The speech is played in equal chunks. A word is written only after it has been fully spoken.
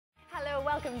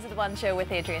Welcome to The One Show with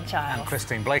Adrian Chiles. And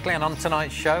Christine Blakely, and on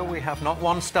tonight's show we have not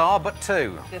one star but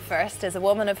two. The first is a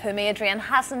woman of whom Adrian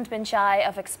hasn't been shy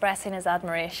of expressing his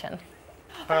admiration.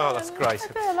 Oh, that's great.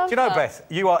 Do you know, Beth,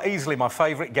 you are easily my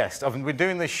favourite guest. I've been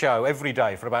doing this show every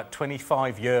day for about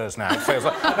 25 years now. It feels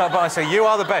like, no, but I say, you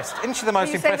are the best. Isn't she the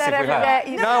most impressive we've had?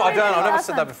 No, I don't. I've never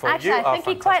said that before. Actually, I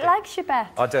think he quite likes you,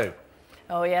 Beth. I do.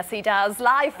 Oh, yes, he does.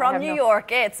 Live from New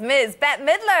York, it's Ms. Bette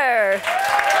Midler.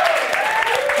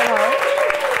 Hello.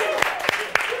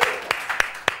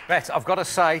 Beth, I've got to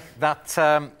say that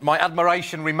my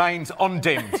admiration remains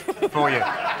undimmed for you.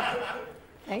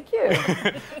 Thank you.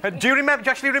 Do you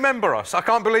actually remember us? I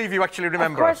can't believe you actually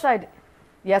remember us. Of course I do.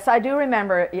 Yes, I do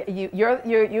remember.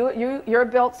 You're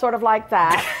built sort of like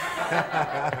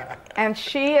that. And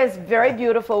she is very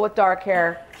beautiful with dark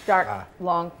hair.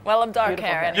 Long. Well, I'm dark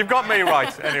hair. Anyway. You've got me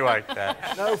right, anyway. Yeah.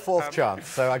 No fourth chance,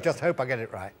 so I just hope I get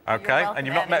it right. OK, and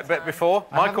you've not met Bette before?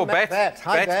 Michael, Bette.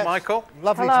 Hi, Bette. Michael.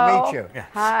 Lovely Hello. to meet you. Yes.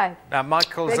 Hi. Now,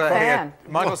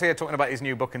 Michael's here talking about his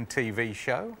new book and TV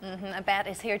show. And Bette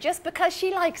is here just because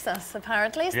she likes us,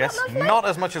 apparently. Isn't that lovely? Not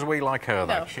as much as we like her,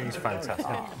 though. No. She's fantastic.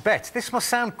 Bette, this must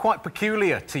sound quite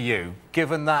peculiar to you,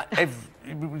 given that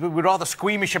we're rather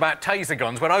squeamish about taser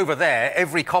guns, when over there,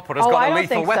 every copper has got a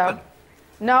lethal weapon. So.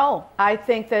 No, I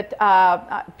think that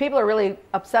people are really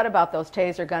upset about those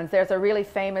taser guns. There's a really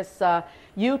famous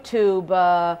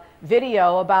YouTube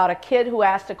video about a kid who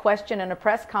asked a question in a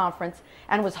press conference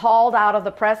and was hauled out of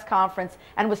the press conference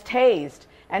and was tased.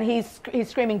 And he's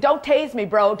screaming, "Don't tase me,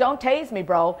 bro, don't tase me,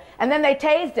 bro." And then they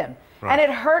tased him. Right. And it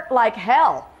hurt like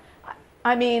hell.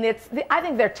 I mean, I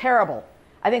think they're terrible.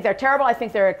 I think they're terrible. I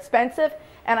think they're expensive.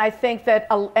 And I think that,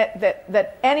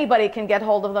 that anybody can get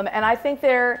hold of them. And I think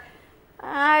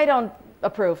I don't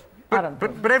approve.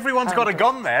 But everyone's got a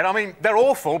gun there. I mean, they're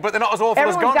awful, but they're not as awful as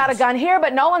guns. Everyone's got a gun here,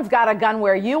 but no one's got a gun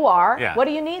where you are. Yeah. What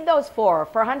do you need those for?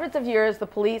 For hundreds of years, the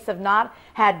police have not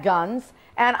had guns.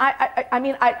 And I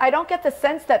mean, I don't get the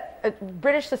sense that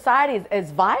British society is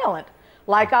violent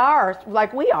like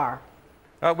we are.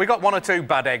 We got one or two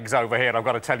bad eggs over here, I've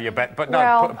got to tell you, Bette. But no,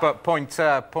 well, but point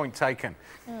taken.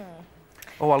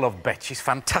 Oh, I love Bette. She's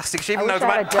fantastic. She even knows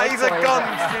about taser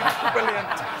guns. She's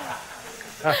brilliant.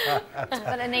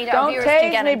 Don't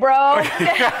tase me, bro.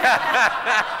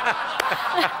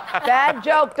 Bad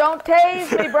joke. Don't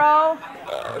tase me, bro.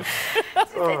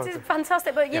 It's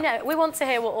fantastic, but you know, we want to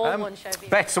hear what all One Show.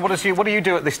 Bette, so what do you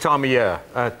do at this time of year?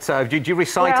 Do you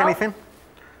recite anything?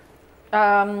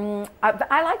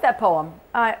 I like that poem.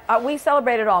 We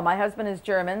celebrate it all. My husband is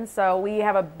German, so we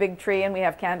have a big tree and we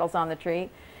have candles on the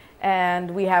tree.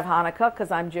 And we have Hanukkah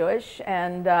because I'm Jewish,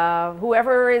 and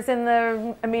whoever is in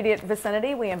the immediate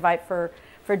vicinity, we invite for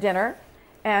dinner,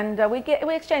 and we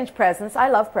exchange presents. I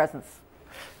love presents.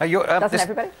 Doesn't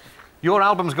everybody? Your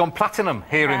album's gone platinum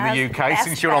here in the UK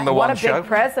since you're on the One Show. What a big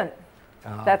present!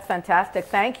 That's fantastic.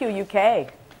 Thank you,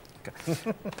 UK.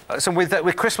 So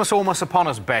with Christmas almost upon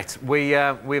us, Bette,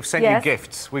 we've sent you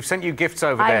gifts. We've sent you gifts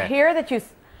over there. I hear that you.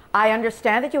 I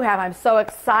understand that you have. I'm so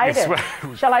excited.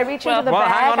 Shall I reach into the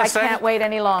bag? I can't wait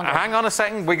any longer. Hang on a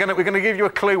second. We're gonna give you a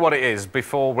clue what it is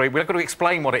before we're going to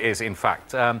explain what it is. In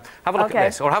fact, have a look at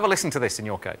this, or have a listen to this in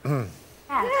your case. Yeah,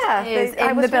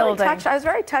 I was really touched. I was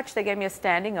very touched. They gave me a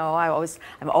standing O.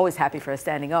 I'm always happy for a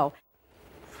standing O.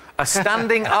 A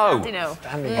standing O.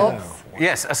 Standing O.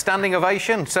 Yes, a standing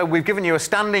ovation. So we've given you a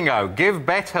standing O. Give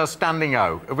Bette her standing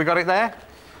O. Have we got it there?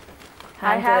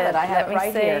 I have it. I have it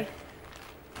right here.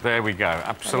 There we go.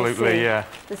 Absolutely. Yeah.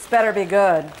 This better be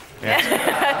good. Yeah.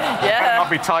 Better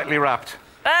not be tightly wrapped.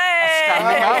 Hey!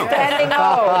 A standing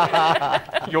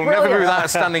O. You'll never do that. A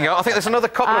standing O. I think there's another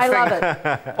couple of things. I love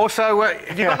it. Also,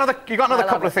 you got another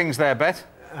couple of things there, Bette.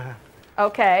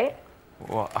 Okay.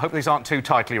 Well, I hope these aren't too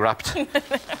tightly wrapped.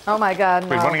 Oh my God!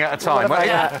 We're running out of time.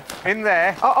 In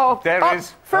there, there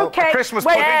is fruitcake. A Christmas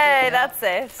pudding. Hey, that's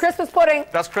it. Christmas pudding.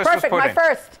 That's Christmas pudding. My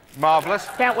first. Marvellous.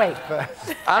 Can't wait.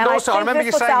 And also, I remember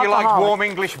you saying you liked warm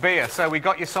English beer, so we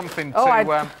got you something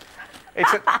to...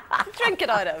 drink it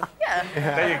out of. Yeah.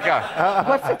 There you go.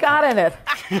 What's it got in it?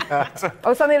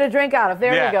 Something to drink out of.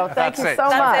 There you go. Thank you so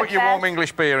much. Put your warm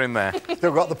English beer in there.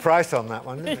 Still got the price on that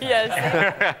one, didn't you?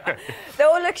 Yes.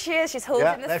 Oh, look, she's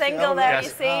holding the single there, you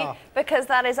see, because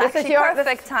that is actually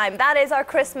perfect time. That is our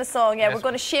Christmas song. Yeah, we're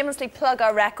going to shamelessly plug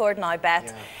our record now,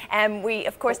 Bette. We,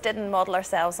 of course, didn't model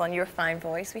ourselves on your fine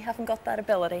voice. We haven't got that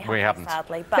ability. We haven't.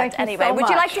 Sadly. But anyway, would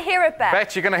you like to hear it, Bette?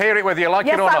 Bette, you're going to hear it whether you like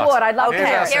it or not. Yes, I would. I'd love to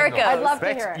hear it. Here it goes. I'd love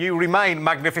to hear it. You remain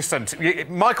magnificent.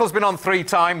 Michael's been on 3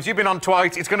 times. You've been on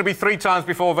twice. it's going to be 3 times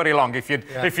before very long if you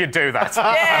do that.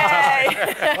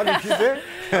 Yay! What did you do?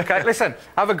 OK, listen,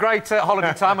 have a great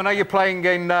holiday time. I know you're playing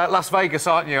in Las Vegas,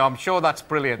 aren't you? I'm sure that's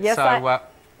brilliant. Yes,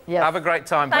 yes. Have a great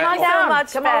time. Thank you so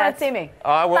much, Come on and see me.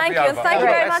 I will Thank you, and thank you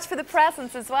very much for the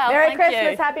presents as well. Merry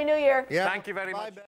Christmas, Happy New Year. Yeah. Thank you very much.